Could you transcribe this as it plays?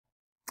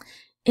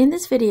In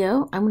this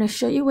video, I'm going to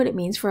show you what it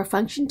means for a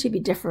function to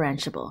be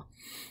differentiable.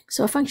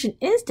 So a function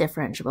is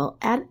differentiable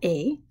at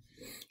a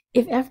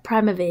if f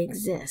prime of a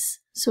exists.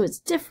 So it's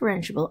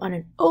differentiable on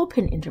an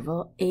open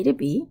interval a to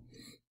b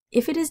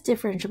if it is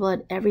differentiable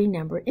at every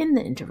number in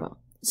the interval.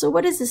 So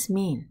what does this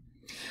mean?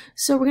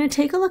 So we're going to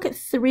take a look at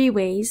 3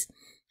 ways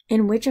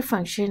in which a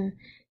function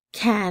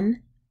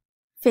can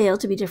fail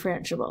to be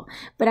differentiable.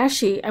 But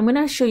actually, I'm going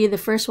to show you the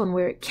first one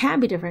where it can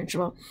be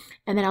differentiable,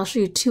 and then I'll show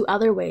you 2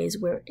 other ways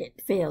where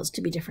it fails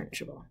to be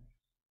differentiable.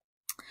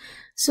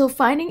 So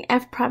finding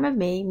f prime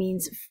of a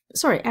means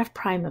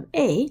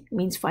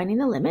finding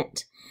the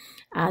limit.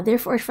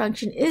 Therefore, a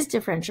function is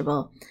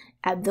differentiable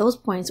at those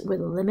points where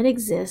the limit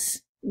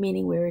exists,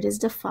 meaning where it is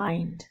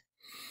defined.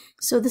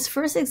 So this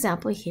first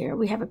example here,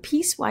 we have a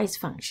piecewise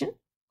function.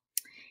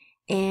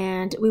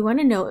 And we want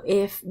to know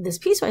if this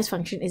piecewise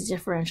function is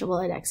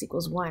differentiable at x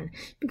equals 1,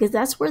 because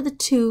that's where the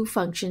 2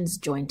 functions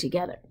join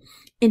together.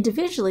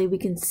 Individually, we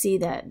can see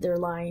that they're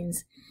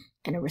lines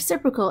and a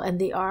reciprocal, and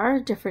they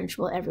are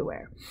differentiable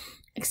everywhere.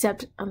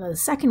 Except on the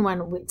second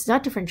one, it's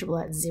not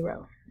differentiable at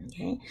 0.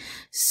 Okay,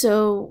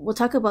 so we'll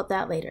talk about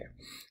that later.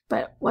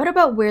 But what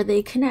about where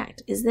they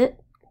connect? Is it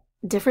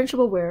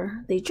differentiable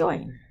where they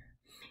join?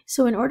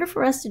 So in order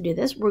for us to do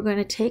this, we're going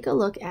to take a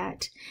look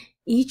at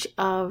each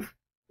of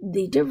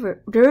the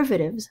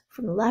derivatives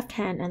from the left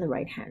hand and the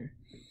right hand.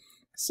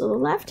 So the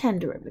left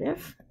hand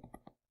derivative,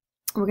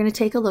 we're going to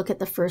take a look at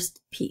the first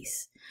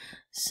piece.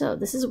 So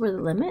this is where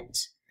the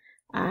limit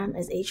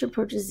as h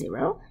approaches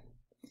 0,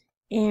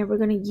 and we're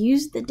going to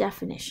use the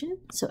definition.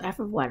 So f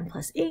of 1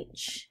 plus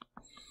h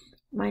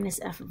minus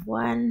f of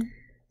 1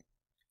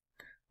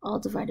 all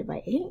divided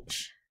by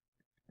h.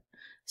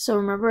 So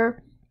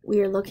remember, we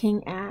are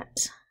looking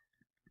at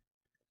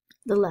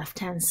the left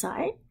hand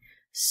side.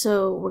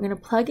 So we're going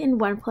to plug in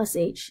 1 plus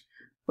h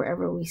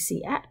wherever we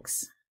see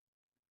x.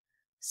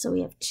 So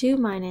we have 2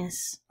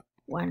 minus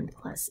 1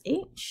 plus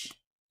h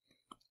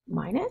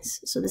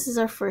minus, so this is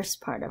our first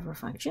part of our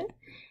function,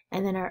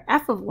 and then our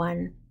f of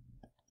 1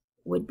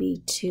 would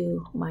be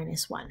 2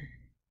 minus 1,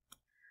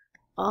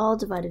 all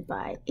divided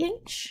by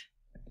h.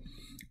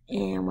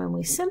 And when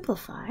we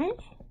simplify,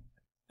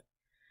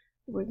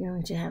 we're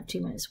going to have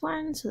 2 minus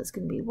 1, so that's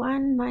going to be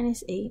 1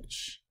 minus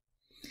h.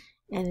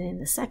 And then in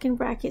the second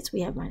brackets,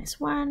 we have minus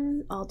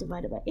 1, all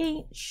divided by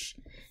h.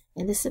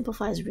 And this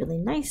simplifies really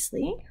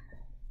nicely.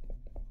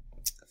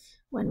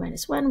 1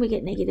 minus 1, we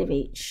get negative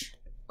h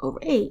over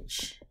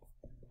h,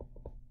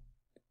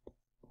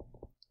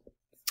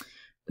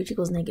 which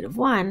equals negative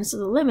 1. So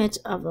the limit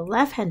of the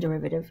left-hand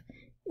derivative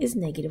is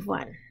negative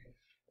 1.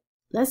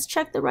 Let's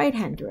check the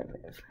right-hand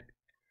derivative.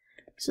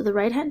 So the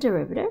right-hand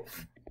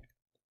derivative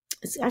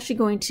is actually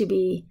going to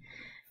be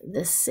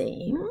the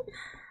same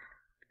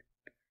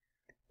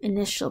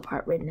initial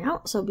part written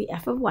out, so it'll be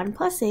f of 1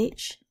 plus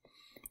h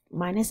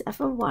minus f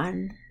of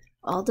 1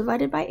 all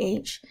divided by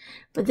h,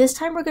 but this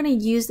time we're going to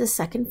use the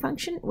second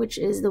function, which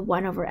is the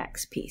 1 over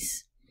x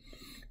piece.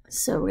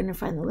 So we're going to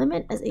find the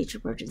limit as h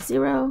approaches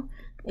 0.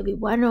 It'll be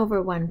 1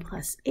 over 1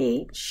 plus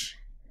h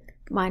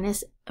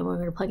minus, and we're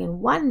going to plug in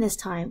 1 this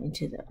time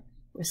into the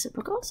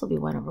reciprocal, so it'll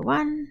be 1 over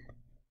 1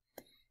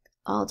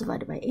 all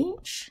divided by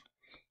h,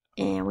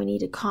 and we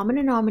need a common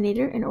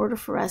denominator in order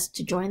for us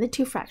to join the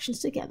 2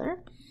 fractions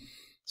together.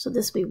 So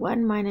this will be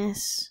 1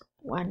 minus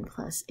 1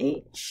 plus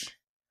h,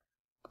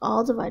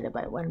 all divided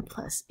by 1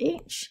 plus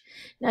h.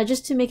 Now,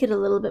 just to make it a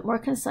little bit more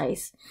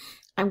concise,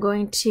 I'm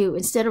going to,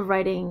 instead of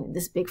writing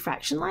this big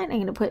fraction line, I'm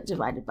going to put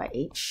divided by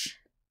h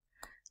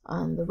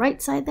on the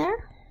right side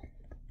there.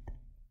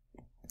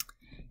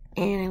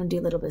 And I'm going to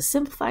do a little bit of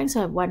simplifying. So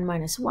I have 1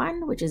 minus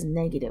 1, which is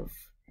negative,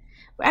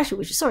 which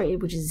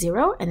is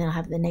 0, and then I'll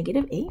have the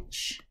negative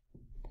h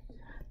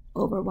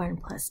over 1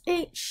 plus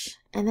h,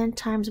 and then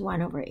times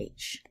 1 over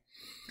h.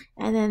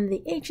 And then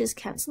the h's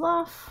cancel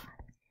off,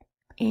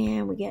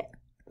 and we get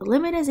the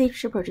limit as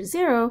h approaches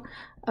 0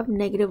 of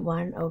negative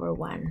 1 over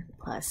 1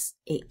 plus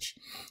h.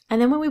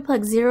 And then when we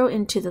plug 0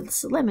 into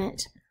this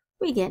limit,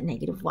 we get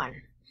negative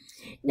 1.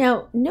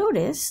 Now,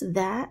 notice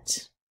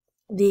that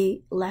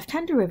the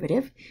left-hand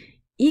derivative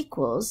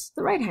equals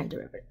the right-hand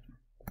derivative.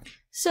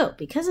 So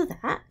because of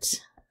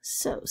that,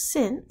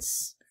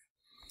 since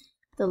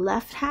the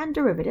left-hand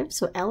derivative,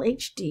 so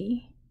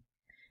LHD,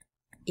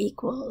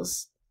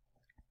 equals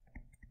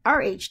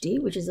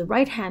RHD, which is the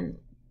right-hand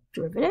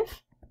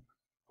derivative,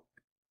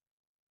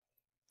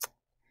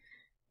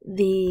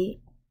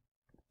 the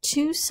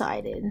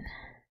two-sided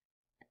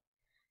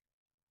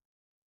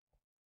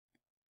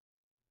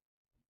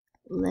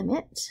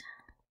limit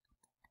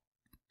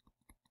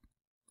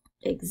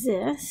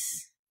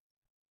exists,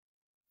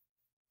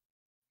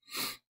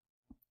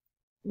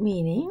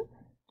 meaning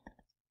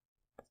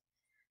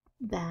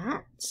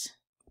that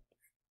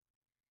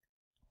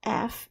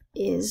f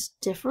is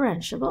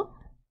differentiable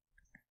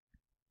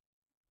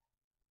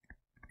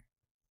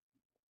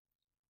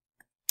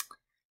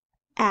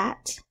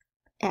at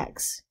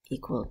x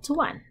equal to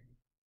 1.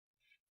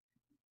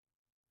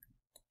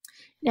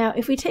 Now,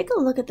 if we take a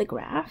look at the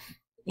graph,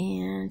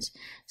 and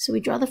so we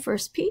draw the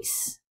first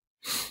piece,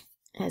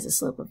 has a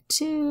slope of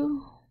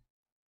 2,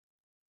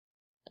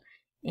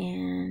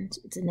 and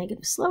it's a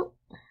negative slope.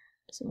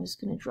 So I'm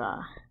just going to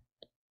draw.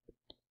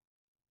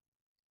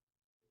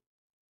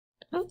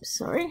 Oops,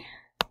 sorry.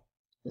 It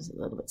was a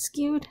little bit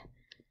skewed.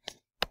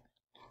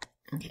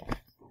 Okay.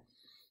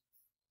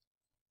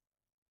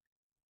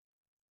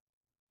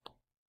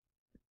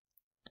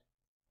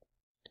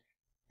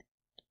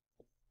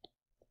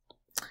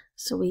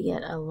 So we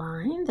get a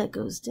line that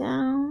goes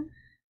down.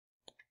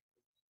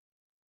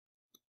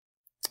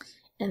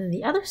 And then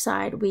the other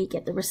side, we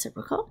get the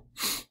reciprocal.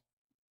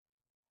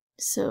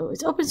 So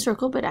it's open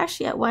circle, but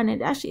actually at 1,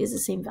 it actually is the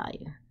same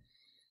value.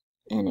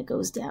 And it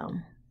goes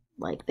down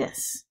like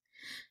this.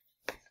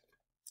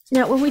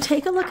 Now, when we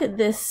take a look at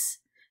this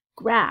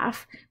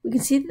graph, we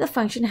can see that the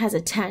function has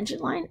a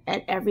tangent line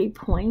at every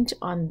point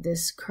on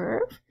this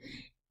curve,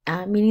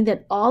 meaning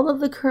that all of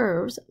the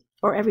curves,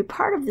 or every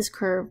part of this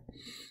curve,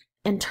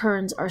 and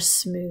turns are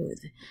smooth.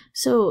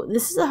 So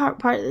this is the hard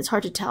part. It's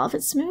hard to tell if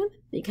it's smooth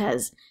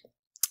because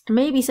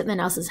maybe something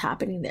else is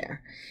happening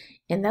there.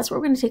 And that's where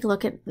we're going to take a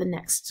look at the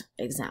next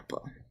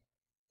example.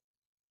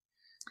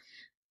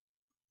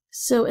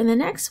 So in the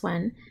next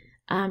one,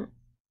 I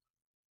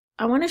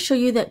want to show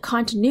you that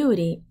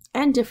continuity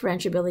and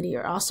differentiability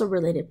are also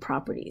related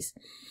properties.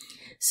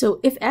 So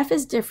if f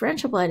is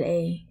differentiable at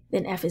A,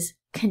 then f is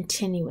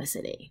continuous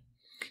at A.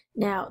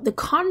 Now, the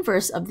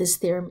converse of this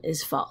theorem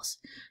is false.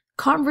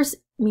 Converse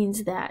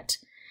means that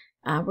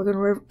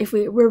if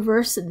we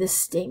reverse this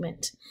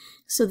statement,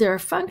 so there are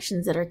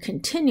functions that are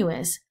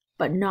continuous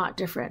but not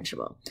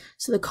differentiable.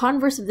 So the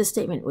converse of this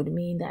statement would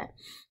mean that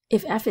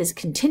if f is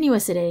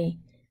continuous at A,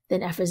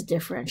 then f is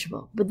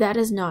differentiable, but that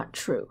is not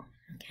true,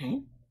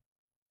 okay?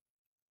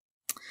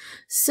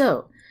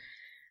 So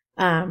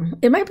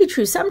it might be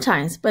true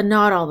sometimes, but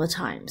not all the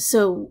time.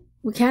 So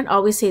we can't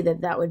always say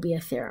that that would be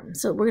a theorem.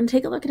 So we're going to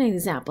take a look at an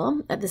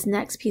example at this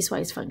next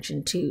piecewise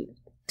function to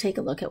take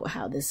a look at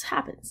how this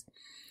happens.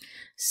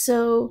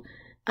 So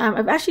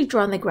I've actually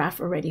drawn the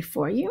graph already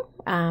for you.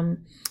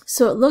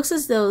 So it looks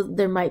as though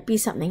there might be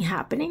something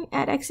happening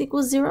at x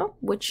equals 0,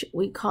 which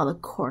we call a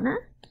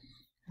corner,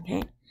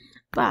 okay?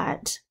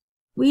 But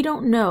we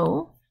don't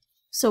know,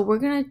 so we're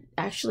going to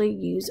actually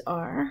use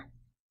our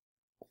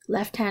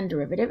left-hand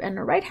derivative and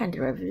our right-hand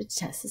derivative to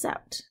test this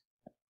out.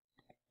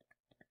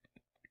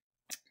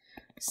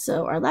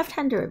 So our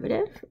left-hand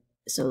derivative,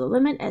 so the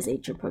limit as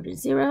h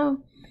approaches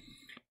 0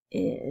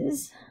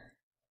 is,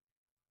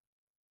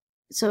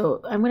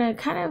 so I'm going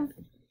to kind of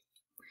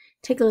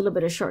take a little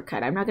bit of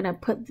shortcut. I'm not going to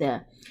put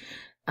the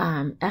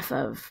f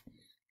of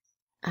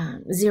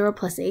 0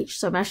 plus h,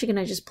 so I'm actually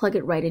going to just plug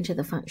it right into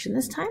the function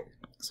this time.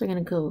 So I'm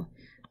going to go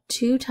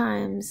 2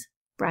 times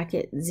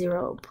bracket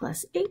 0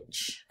 plus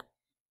h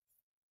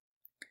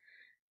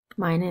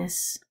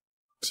minus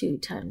 2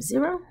 times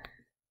 0,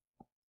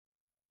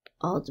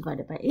 all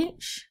divided by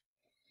h.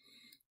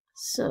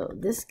 So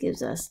this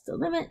gives us the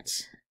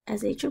limit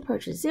as h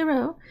approaches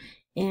 0,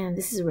 and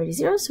this is already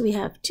 0, so we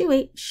have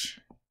 2h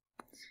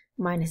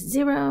minus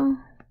 0,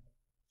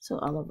 so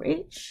all over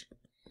h.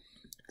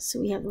 So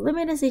we have the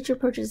limit as h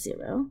approaches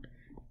 0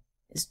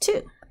 is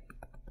 2.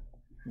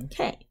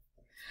 Okay,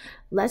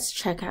 let's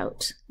check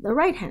out the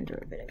right-hand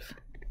derivative.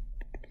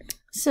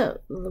 So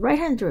the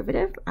right-hand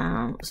derivative,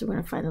 so we're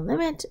going to find the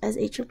limit as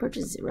h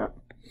approaches 0.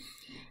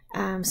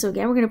 So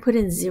again, we're going to put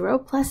in 0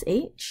 plus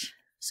h.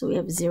 So we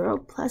have 0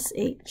 plus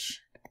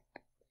h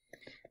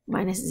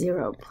minus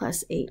 0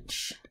 plus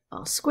h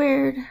all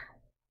squared.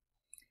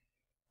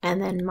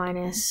 And then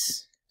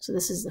minus, so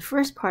this is the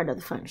first part of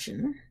the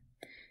function,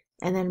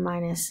 and then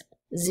minus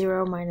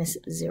 0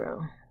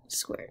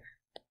 squared.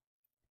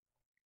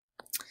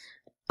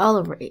 All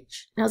over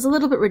h. Now it's a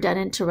little bit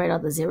redundant to write all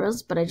the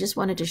zeros, but I just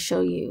wanted to show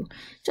you,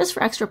 just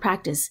for extra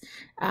practice,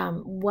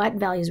 what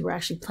values we're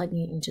actually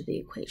plugging into the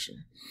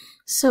equation.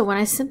 So when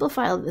I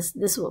simplify all this,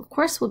 this will, of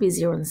course, will be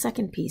 0 in the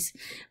second piece,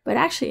 but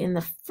actually in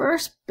the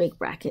first big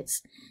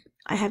brackets,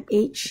 I have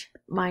h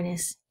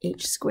minus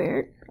h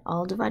squared,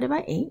 all divided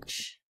by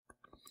h.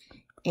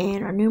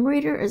 And our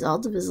numerator is all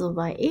divisible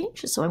by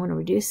h, so I'm going to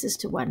reduce this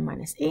to 1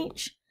 minus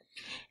h.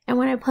 And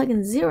when I plug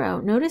in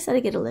 0, notice that I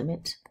get a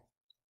limit,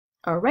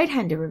 our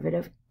right-hand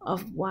derivative,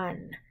 of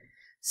 1.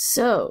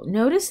 So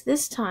notice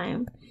this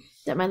time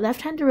that my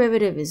left-hand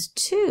derivative is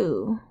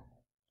 2,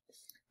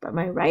 but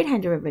my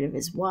right-hand derivative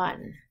is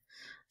 1.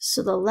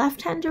 So the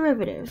left-hand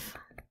derivative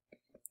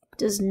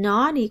does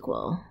not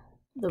equal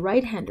the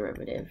right-hand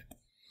derivative,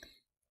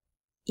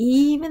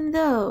 even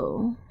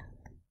though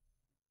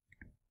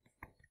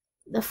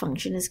the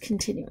function is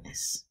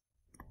continuous.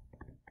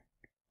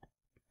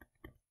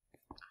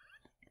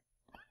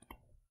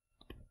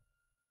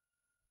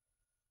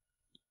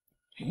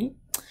 Okay,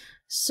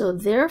 so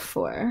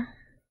therefore,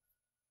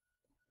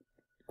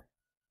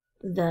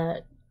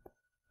 the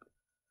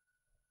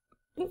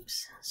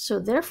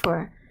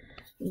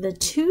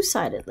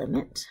two-sided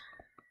limit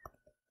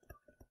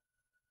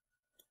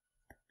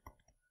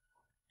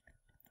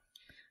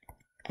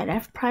at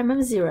f prime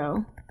of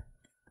 0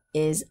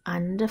 is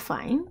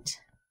undefined.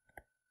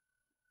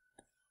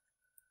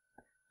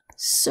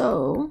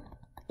 So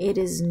it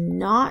is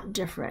not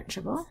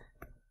differentiable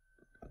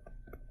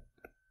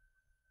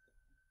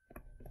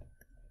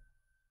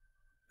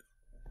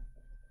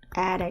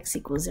at x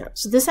equals 0.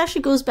 So this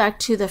actually goes back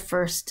to the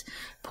first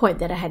point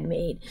that I had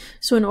made.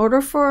 So in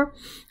order for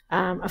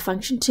a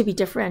function to be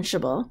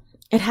differentiable,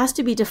 it has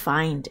to be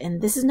defined.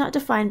 And this is not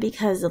defined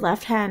because the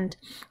left hand,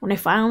 when I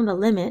found the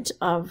limit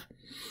of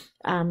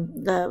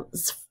the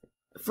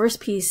first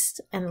piece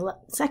and the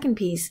second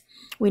piece,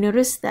 we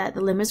noticed that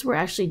the limits were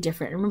actually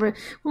different. Remember,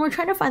 when we're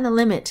trying to find the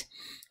limit,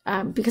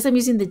 because I'm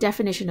using the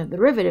definition of the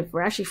derivative,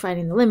 we're actually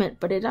finding the limit,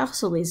 but it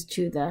also leads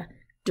to the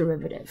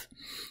derivative.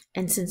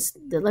 And since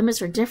the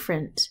limits are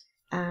different,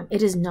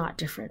 it is not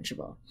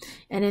differentiable.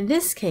 And in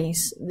this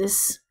case,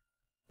 this,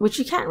 which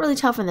you can't really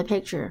tell from the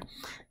picture,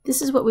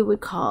 this is what we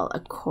would call a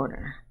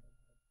corner.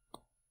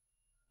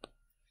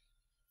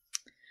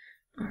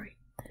 All right,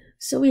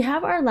 so we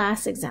have our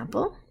last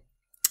example.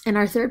 And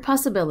our third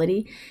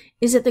possibility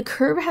is that the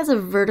curve has a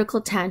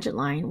vertical tangent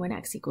line when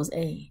x equals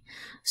a.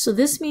 So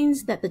this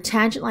means that the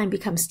tangent line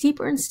becomes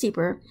steeper and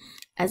steeper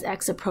as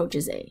x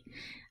approaches a.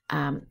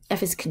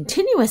 F is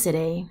continuous at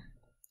a,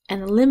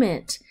 and the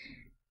limit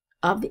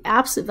of the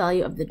absolute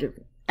value of the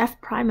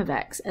f prime of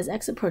x as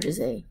x approaches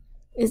a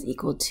is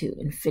equal to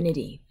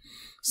infinity.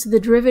 So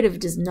the derivative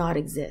does not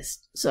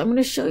exist. So I'm going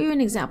to show you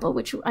an example,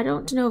 which I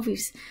don't know if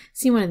you've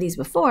seen one of these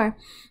before,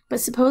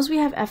 but suppose we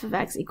have f of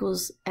x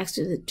equals x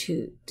to the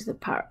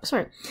power of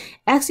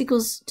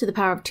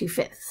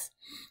 2/5.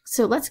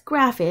 So let's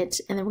graph it,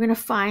 and then we're going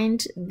to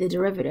find the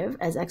derivative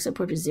as x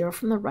approaches 0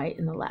 from the right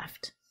and the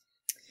left.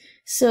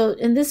 So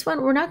in this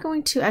one, we're not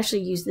going to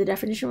actually use the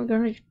definition. We're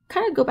going to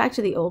kind of go back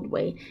to the old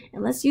way,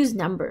 and let's use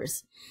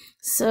numbers.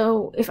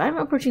 So if I'm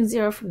approaching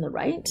 0 from the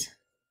right,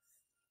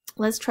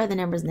 let's try the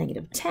numbers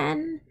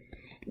 -10,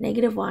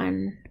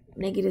 -1,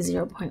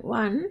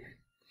 -0.1.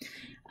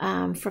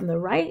 From the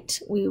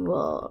right, we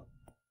will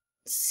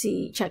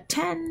check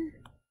 10,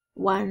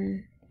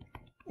 1,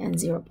 and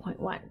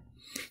 0.1.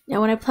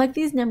 Now when I plug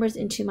these numbers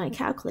into my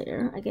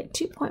calculator, I get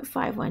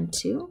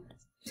 2.512.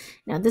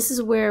 Now this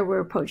is where we're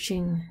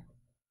approaching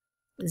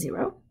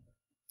 0.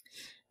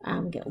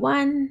 Get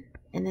 1,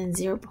 and then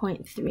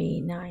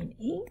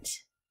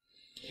 0.398.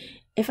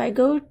 If I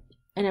go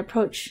and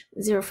approach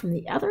 0 from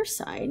the other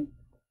side,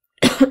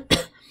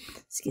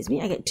 excuse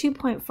me, I get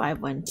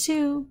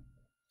 2.512,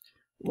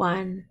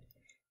 1,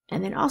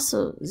 and then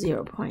also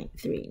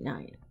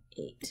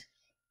 0.398.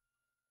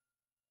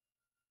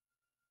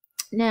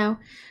 Now,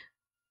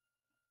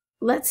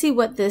 let's see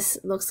what this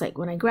looks like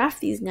when I graph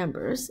these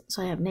numbers.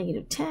 So I have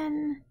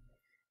 -10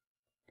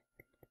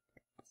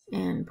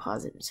 and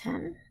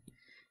 +10.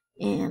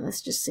 And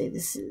let's just say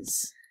this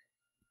is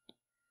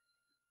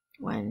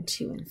 1,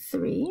 2, and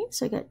 3.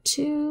 So I got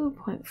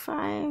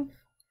 2.5.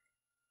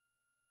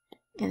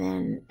 And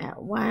then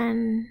at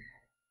 1,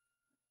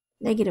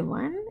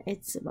 -1,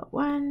 it's about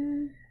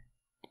 1.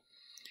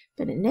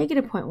 But at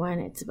 -0.1,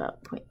 it's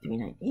about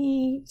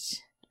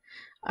 0.398.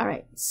 All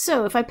right,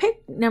 so if I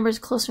pick numbers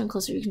closer and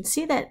closer, you can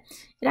see that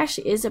it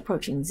actually is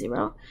approaching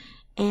 0.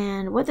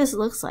 And what this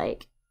looks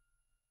like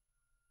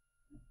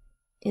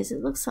is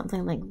it looks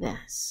something like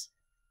this.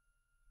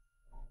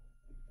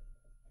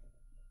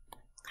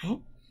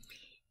 Okay,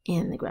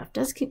 and the graph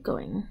does keep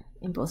going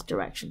in both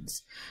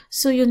directions.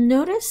 So you'll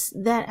notice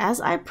that as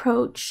I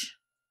approach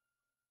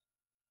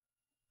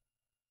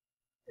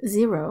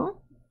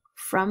 0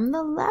 from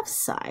the left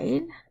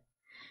side,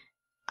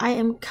 I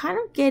am kind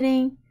of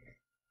getting,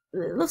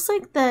 it looks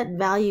like that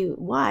value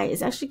y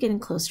is actually getting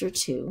closer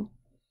to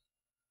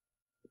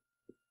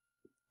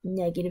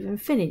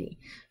 -infinity.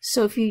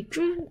 So if you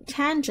drew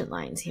tangent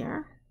lines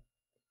here,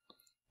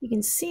 you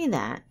can see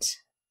that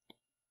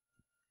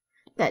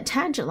that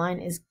tangent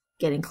line is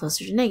getting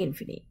closer to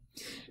 -infinity.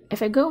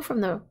 If I go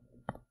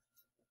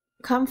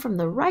come from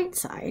the right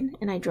side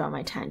and I draw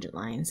my tangent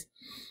lines,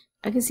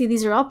 I can see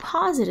these are all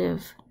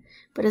positive,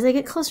 but as I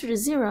get closer to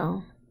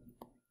 0,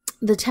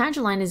 the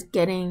tangent line is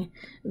getting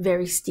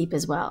very steep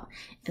as well,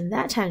 and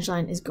that tangent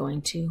line is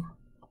going to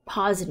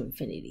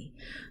 +infinity.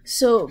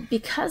 So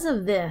because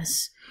of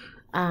this,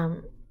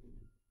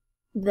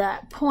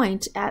 that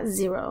point at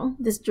 0,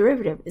 this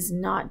derivative is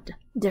not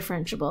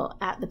differentiable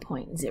at the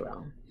point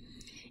 0.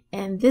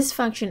 And this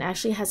function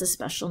actually has a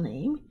special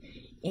name,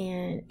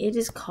 and it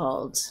is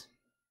called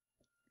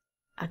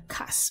a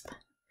cusp.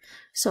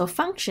 So a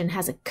function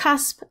has a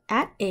cusp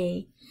at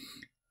a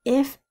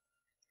if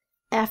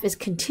f is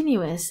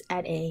continuous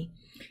at a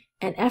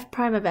and f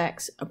prime of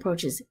x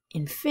approaches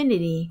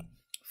infinity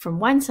from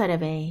one side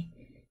of a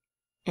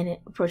and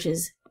it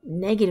approaches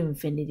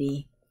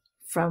 -infinity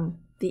from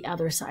the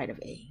other side of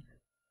a.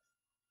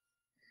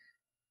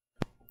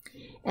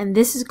 And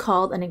this is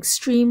called an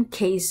extreme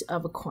case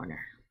of a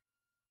corner.